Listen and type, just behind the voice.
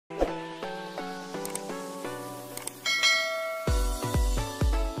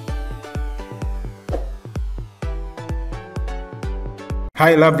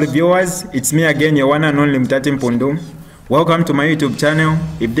Hi lovely viewers, it's me again, your one and only Mutati Mpundu. Welcome to my YouTube channel.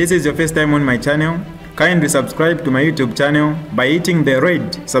 If this is your first time on my channel, kindly subscribe to my YouTube channel by hitting the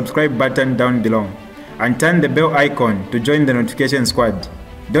red subscribe button down below and turn the bell icon to join the notification squad.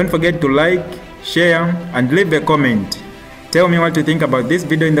 Don't forget to like, share and leave a comment. Tell me what you think about this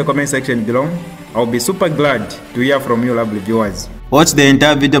video in the comment section below. I'll be super glad to hear from you lovely viewers. Watch the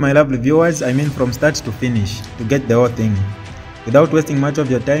entire video my lovely viewers, I mean from start to finish, to get the whole thing. Without wasting much of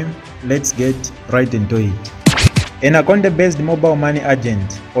your time, let's get right into it. A Nakonde-based mobile money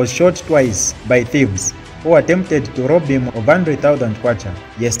agent was shot twice by thieves who attempted to rob him of 100,000 kwacha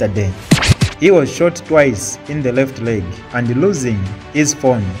yesterday. He was shot twice in the left leg and, losing his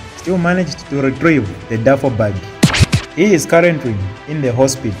phone, still managed to retrieve the duffel bag. He is currently in the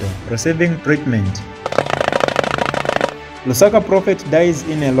hospital receiving treatment. Lusaka prophet dies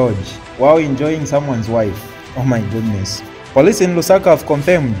in a lodge while enjoying someone's wife. Oh my goodness. Police in Lusaka have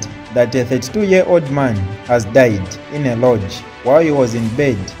confirmed that a 32-year-old man has died in a lodge while he was in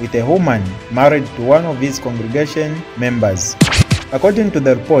bed with a woman married to one of his congregation members. According to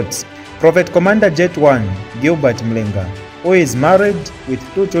the reports, Prophet Commander Jet 1 Gilbert Mlenga, who is married with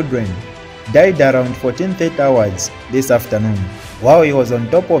 2 children, died around 14:30 hours this afternoon while he was on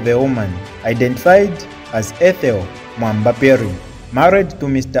top of a woman identified as Ethel Mwamba Perry, married to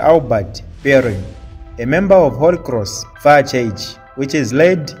Mr. Albert Perry, a member of Holy Cross Fire Church, which is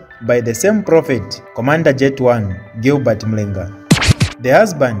led by the same prophet, Commander Jet 1 Gilbert Mlenga. The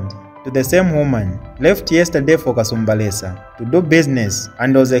husband to the same woman left yesterday for Kasumbalesa to do business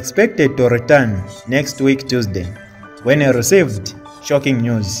and was expected to return next week Tuesday, when he received shocking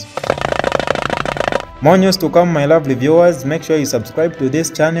news. More news to come my lovely viewers. Make sure you subscribe to this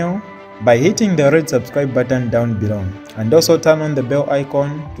channel by hitting the red subscribe button down below and also turn on the bell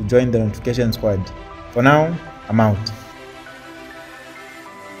icon to join the notification squad. For now, I'm out.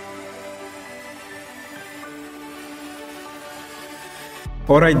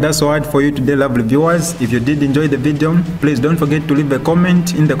 Alright, that's all for you today lovely viewers. If you did enjoy the video, please don't forget to leave a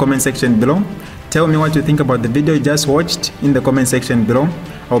comment in the comment section below. Tell me what you think about the video you just watched in the comment section below.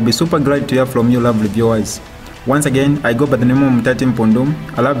 I'll be super glad to hear from you lovely viewers. Once again, I go by the name of Mutati Mpundu.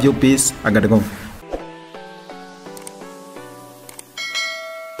 I love you, peace, I gotta go.